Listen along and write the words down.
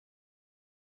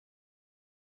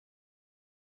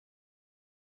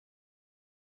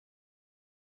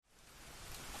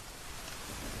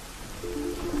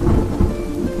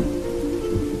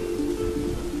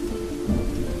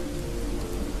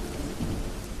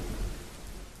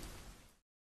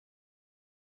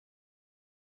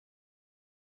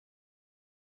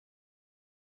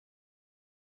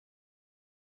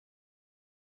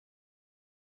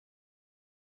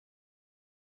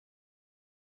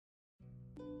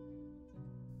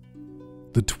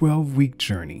The 12-week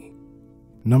journey.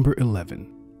 Number 11.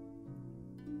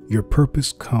 Your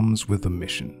purpose comes with a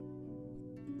mission.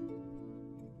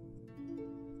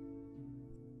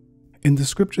 In the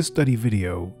scripture study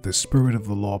video, The Spirit of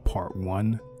the Law Part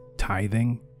 1,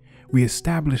 Tithing, we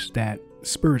established that,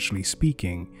 spiritually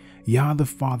speaking, Yah the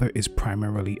Father is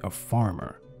primarily a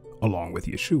farmer, along with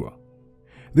Yeshua.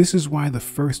 This is why the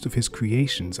first of his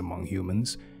creations among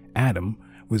humans, Adam,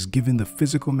 was given the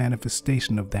physical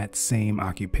manifestation of that same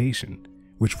occupation,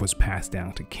 which was passed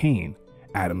down to Cain,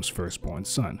 Adam's firstborn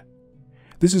son.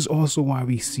 This is also why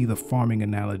we see the farming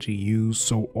analogy used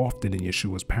so often in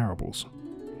Yeshua's parables.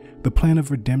 The plan of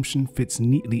redemption fits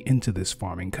neatly into this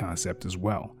farming concept as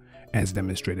well, as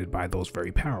demonstrated by those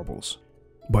very parables.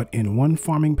 But in one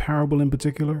farming parable in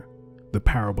particular, the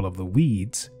parable of the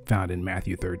weeds, found in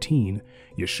Matthew 13,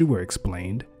 Yeshua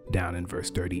explained, down in verse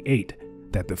 38,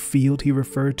 that the field he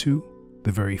referred to,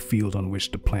 the very field on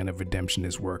which the plan of redemption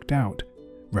is worked out,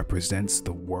 represents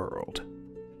the world.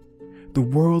 The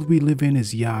world we live in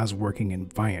is Yah's working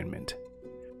environment.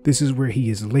 This is where he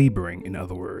is laboring, in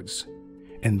other words.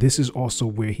 And this is also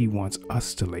where he wants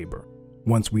us to labor,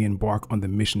 once we embark on the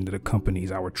mission that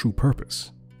accompanies our true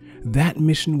purpose. That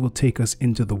mission will take us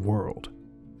into the world.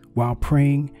 While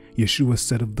praying, Yeshua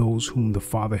said of those whom the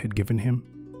Father had given him,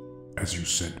 "As you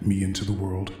sent me into the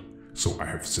world, so I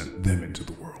have sent them into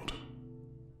the world."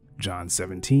 John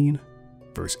 17,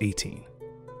 verse 18.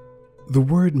 The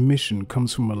word mission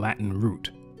comes from a Latin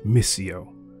root, missio,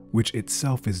 which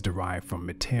itself is derived from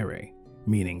mittere,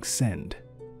 meaning send.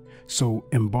 So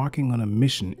embarking on a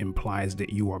mission implies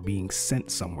that you are being sent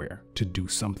somewhere to do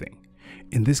something.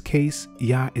 In this case,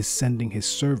 Yah is sending his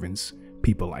servants,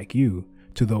 people like you,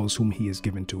 to those whom he has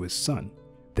given to his Son,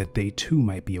 that they too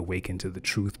might be awakened to the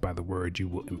truth by the word you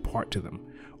will impart to them,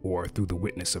 or through the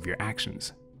witness of your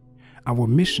actions. Our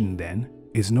mission, then,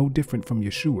 is no different from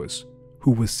Yeshua's,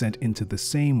 who was sent into the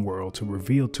same world to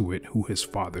reveal to it who his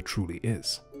Father truly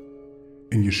is.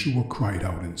 And Yeshua cried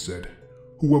out and said,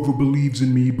 "Whoever believes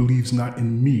in me believes not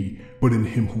in me, but in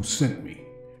him who sent me.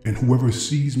 And whoever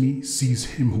sees me sees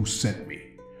him who sent me.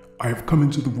 I have come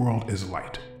into the world as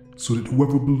light, so that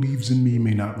whoever believes in me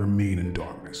may not remain in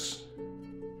darkness."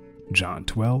 John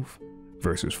 12,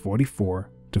 verses 44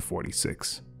 to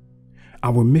 46.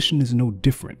 Our mission is no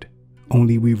different,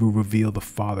 only we will reveal the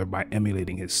Father by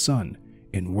emulating his Son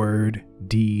in word,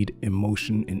 deed,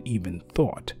 emotion, and even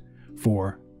thought,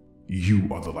 for "You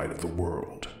are the light of the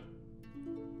world."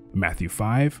 Matthew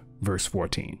 5, verse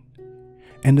 14.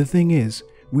 And the thing is,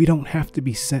 we don't have to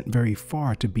be sent very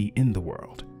far to be in the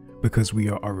world, because we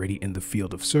are already in the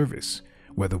field of service,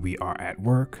 whether we are at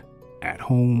work, at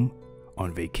home,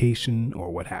 on vacation,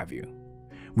 or what have you.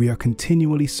 We are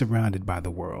continually surrounded by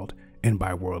the world and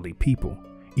by worldly people,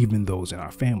 even those in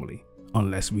our family,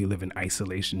 unless we live in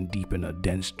isolation deep in a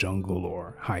dense jungle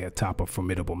or high atop a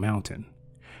formidable mountain.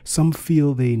 Some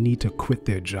feel they need to quit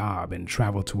their job and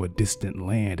travel to a distant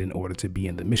land in order to be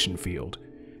in the mission field,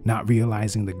 not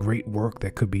realizing the great work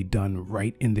that could be done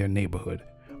right in their neighborhood,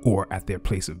 or at their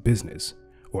place of business,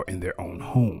 or in their own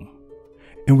home.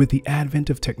 And with the advent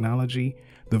of technology,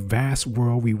 the vast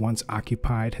world we once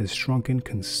occupied has shrunken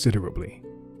considerably.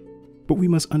 But we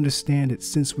must understand that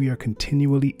since we are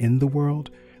continually in the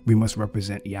world, we must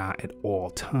represent Yah at all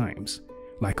times,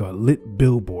 like a lit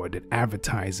billboard that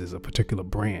advertises a particular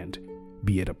brand,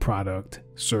 be it a product,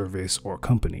 service, or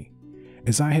company.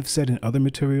 As I have said in other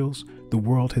materials, the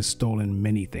world has stolen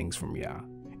many things from Yah,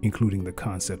 including the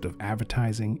concept of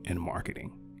advertising and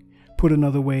marketing. Put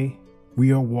another way,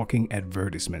 we are walking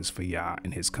advertisements for Yah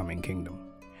in his coming kingdom.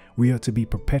 We are to be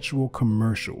perpetual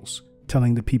commercials,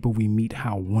 telling the people we meet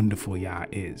how wonderful Yah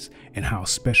is and how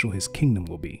special his kingdom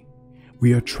will be.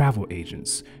 We are travel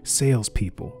agents,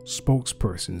 salespeople,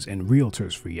 spokespersons, and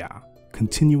realtors for Yah,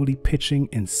 continually pitching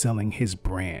and selling his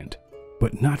brand,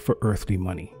 but not for earthly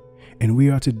money. And we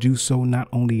are to do so not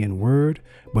only in word,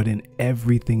 but in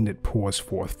everything that pours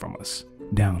forth from us,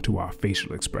 down to our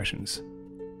facial expressions.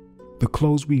 The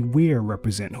clothes we wear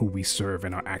represent who we serve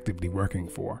and are actively working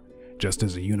for, just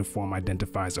as a uniform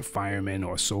identifies a fireman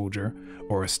or soldier,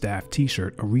 or a staff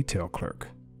t-shirt a retail clerk.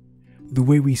 The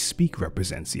way we speak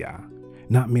represents Yah,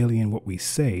 not merely in what we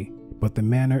say, but the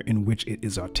manner in which it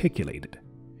is articulated.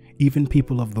 Even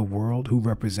people of the world who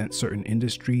represent certain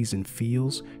industries and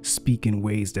fields speak in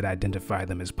ways that identify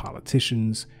them as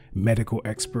politicians, medical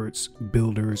experts,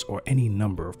 builders, or any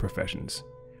number of professions.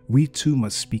 We too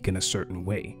must speak in a certain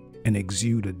way and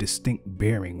exude a distinct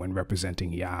bearing when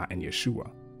representing Yah and Yeshua.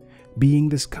 Being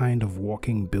this kind of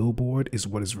walking billboard is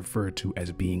what is referred to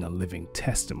as being a living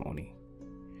testimony.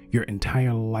 Your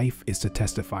entire life is to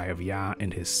testify of Yah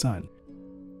and his Son.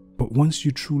 But once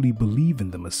you truly believe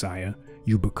in the Messiah,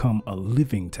 you become a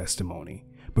living testimony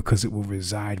because it will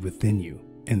reside within you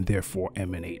and therefore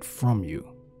emanate from you.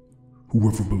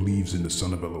 Whoever believes in the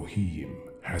Son of Elohim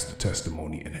has the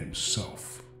testimony in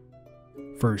himself.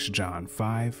 1 John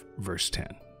 5, verse 10.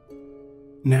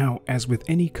 Now, as with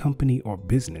any company or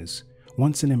business,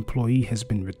 once an employee has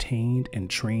been retained and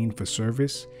trained for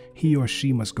service, he or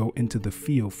she must go into the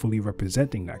field fully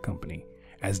representing that company,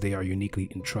 as they are uniquely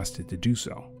entrusted to do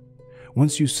so.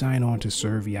 Once you sign on to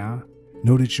serve Yah,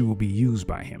 know that you will be used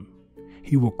by him.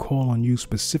 He will call on you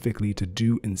specifically to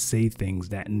do and say things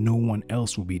that no one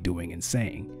else will be doing and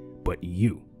saying, but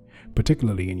you,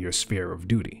 particularly in your sphere of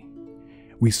duty.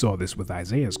 We saw this with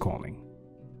Isaiah's calling.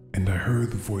 And I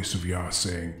heard the voice of Yah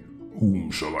saying,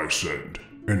 "Whom shall I send,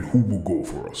 and who will go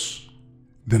for us?"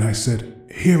 Then I said,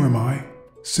 "Here am I,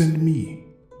 send me."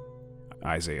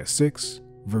 Isaiah 6,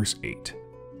 verse 8.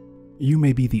 You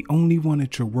may be the only one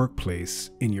at your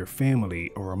workplace, in your family,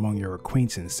 or among your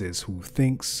acquaintances who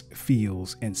thinks,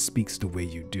 feels, and speaks the way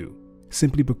you do,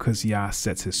 simply because Yah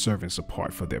sets his servants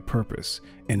apart for their purpose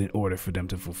and in order for them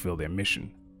to fulfill their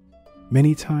mission.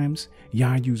 Many times,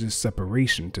 Yah uses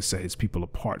separation to set his people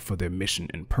apart for their mission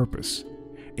and purpose.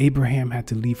 Abraham had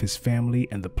to leave his family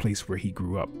and the place where he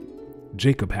grew up.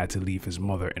 Jacob had to leave his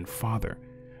mother and father.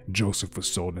 Joseph was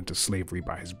sold into slavery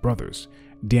by his brothers.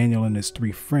 Daniel and his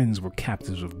 3 friends were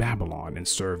captives of Babylon and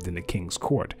served in the king's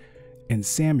court. And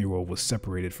Samuel was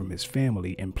separated from his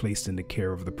family and placed in the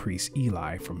care of the priest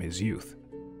Eli from his youth.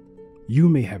 You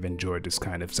may have enjoyed this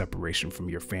kind of separation from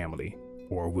your family,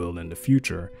 or will in the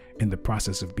future, in the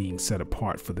process of being set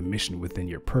apart for the mission within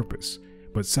your purpose,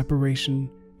 but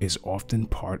separation is often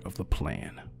part of the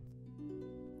plan.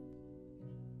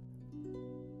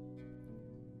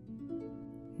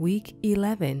 Week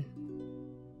 11.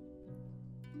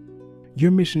 Your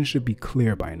mission should be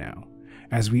clear by now,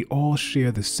 as we all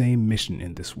share the same mission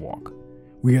in this walk.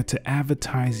 We are to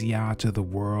advertise Yah to the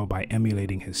world by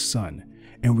emulating his Son,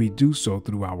 and we do so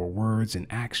through our words and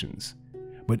actions.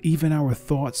 But even our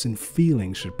thoughts and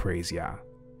feelings should praise Yah.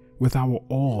 With our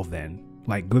all, then,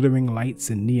 like glittering lights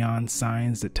and neon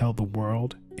signs that tell the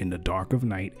world, in the dark of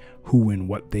night, who and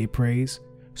what they praise,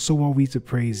 so are we to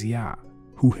praise Yah,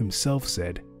 who himself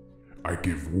said, "I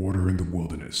give water in the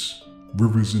wilderness,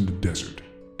 rivers in the desert,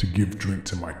 to give drink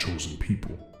to my chosen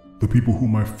people, the people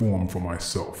whom I formed for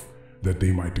myself, that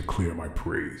they might declare my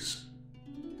praise."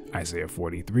 Isaiah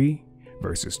 43,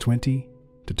 verses 20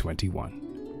 to 21.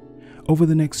 Over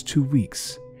the next 2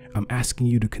 weeks, I'm asking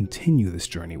you to continue this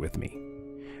journey with me.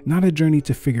 Not a journey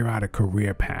to figure out a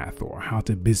career path or how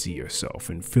to busy yourself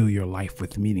and fill your life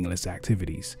with meaningless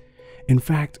activities. In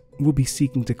fact, we'll be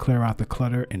seeking to clear out the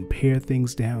clutter and pare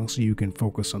things down so you can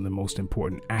focus on the most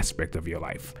important aspect of your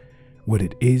life, what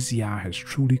it is Yah has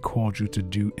truly called you to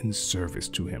do in service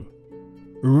to him.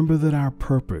 Remember that our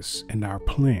purpose and our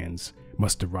plans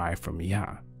must derive from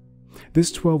Yah.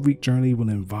 This 12-week journey will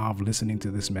involve listening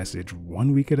to this message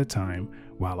 1 week at a time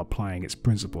while applying its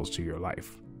principles to your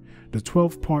life. The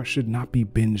 12th part should not be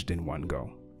binged in one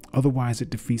go, otherwise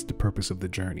it defeats the purpose of the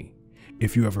journey.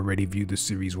 If you have already viewed the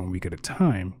series 1 week at a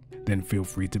time, then feel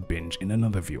free to binge in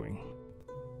another viewing.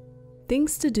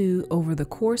 Things to do over the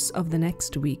course of the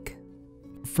next week.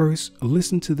 First,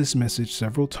 listen to this message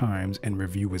several times and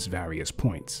review its various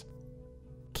points.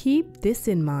 Keep this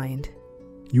in mind.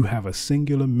 You have a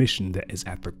singular mission that is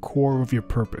at the core of your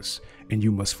purpose, and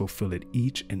you must fulfill it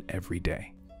each and every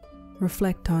day.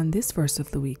 Reflect on this verse of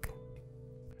the week.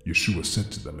 Yeshua said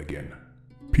to them again,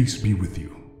 "Peace be with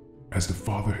you. As the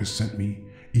Father has sent me,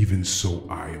 even so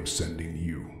I am sending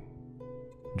you."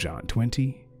 John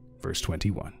 20, verse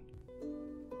 21.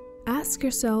 Ask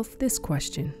yourself this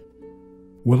question.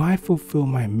 Will I fulfill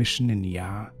my mission in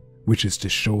Yah, which is to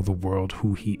show the world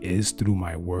who he is through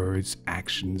my words,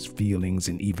 actions, feelings,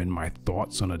 and even my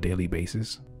thoughts on a daily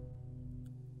basis?